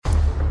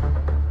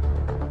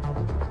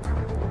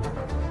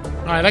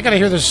All right, I got to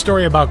hear this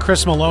story about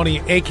Chris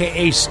Maloney,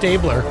 a.k.a.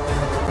 Stabler.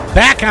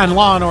 Back on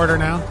Law and Order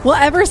now. Well,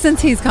 ever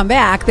since he's come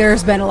back,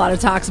 there's been a lot of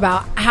talks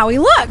about how he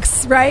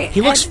looks, right?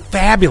 He looks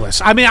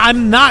fabulous. I mean,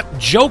 I'm not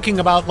joking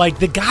about, like,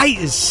 the guy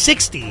is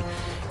 60,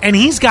 and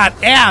he's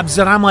got abs,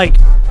 and I'm like,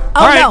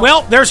 all right,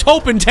 well, there's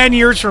hope in 10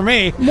 years for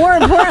me. More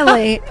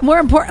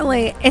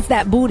importantly, it's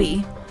that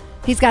booty.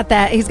 He's got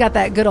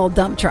that good old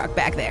dump truck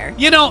back there.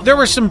 You know, there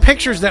were some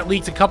pictures that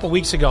leaked a couple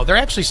weeks ago. They're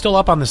actually still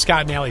up on the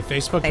Scott and Alley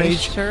Facebook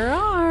page. They sure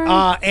are.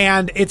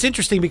 And it's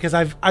interesting because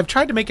I've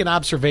tried to make an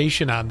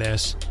observation on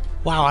this.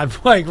 Wow, I'm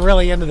like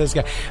really into this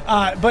guy.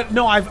 But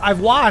no,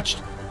 I've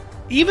watched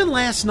even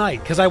last night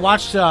because I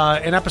watched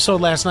an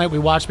episode last night. We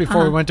watched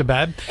before we went to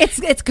bed.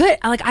 It's good.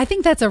 Like I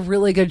think that's a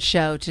really good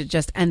show to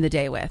just end the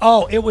day with.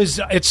 Oh,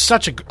 it's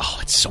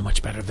so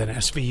much better than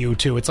SVU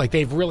too. It's like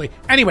they've really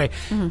anyway.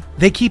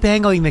 They keep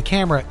angling the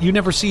camera. You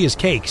never see his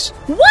cakes.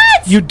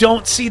 What? You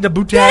don't see the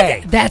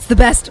bouquet. That's the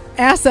best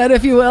asset,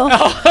 if you will.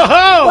 Oh.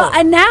 Well,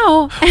 and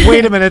now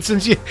wait a minute.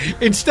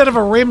 Instead of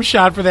a rim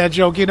shot for that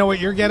joke, you know what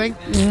you're getting?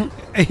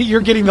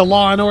 You're getting the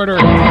Law and Order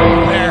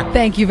there.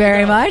 Thank you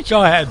very much.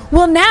 Go ahead.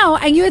 Well, now,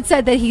 and you had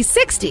said that he's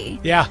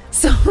 60. Yeah.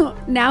 So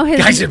now his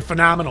guy's in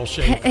phenomenal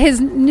shape. His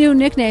new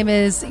nickname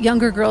is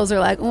younger girls are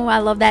like, oh, I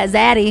love that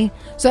zaddy.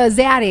 So a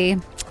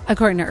zaddy,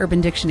 according to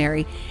Urban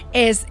Dictionary,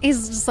 is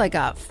just like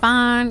a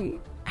fine,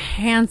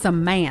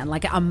 handsome man,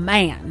 like a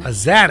man. A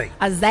zaddy.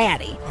 A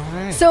zaddy. All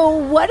right. So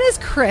what does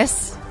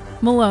Chris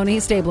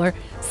Maloney, Stabler,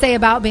 say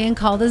about being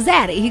called a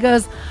zaddy? He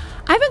goes,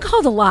 I've been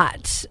called a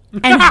lot,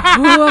 and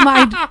who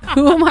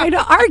am I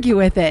to argue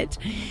with it?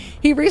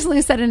 He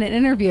recently said in an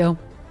interview,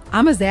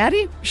 I'm a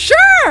zaddy? Sure,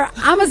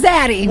 I'm a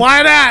zaddy.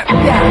 Why not?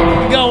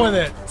 Yeah. Go with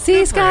it.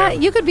 See,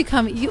 Scott, you could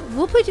become.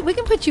 We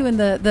can put you in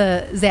the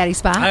zaddy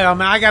spot.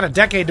 I got a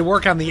decade to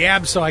work on the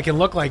abs so I can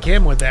look like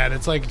him with that.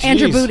 It's like, geez. And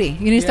your booty.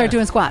 You need to start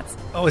doing squats.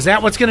 Oh, is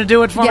that what's going to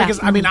do it for me? Yeah.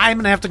 Because, I mean, I'm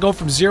going to have to go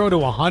from 0 to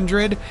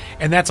 100,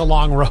 and that's a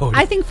long road.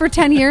 I think for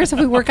 10 years, if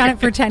we work on it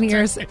for 10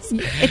 years,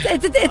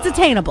 it's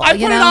attainable. I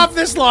put it off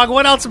this long.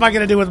 What else am I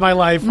going to do with my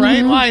life,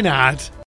 right? Why not?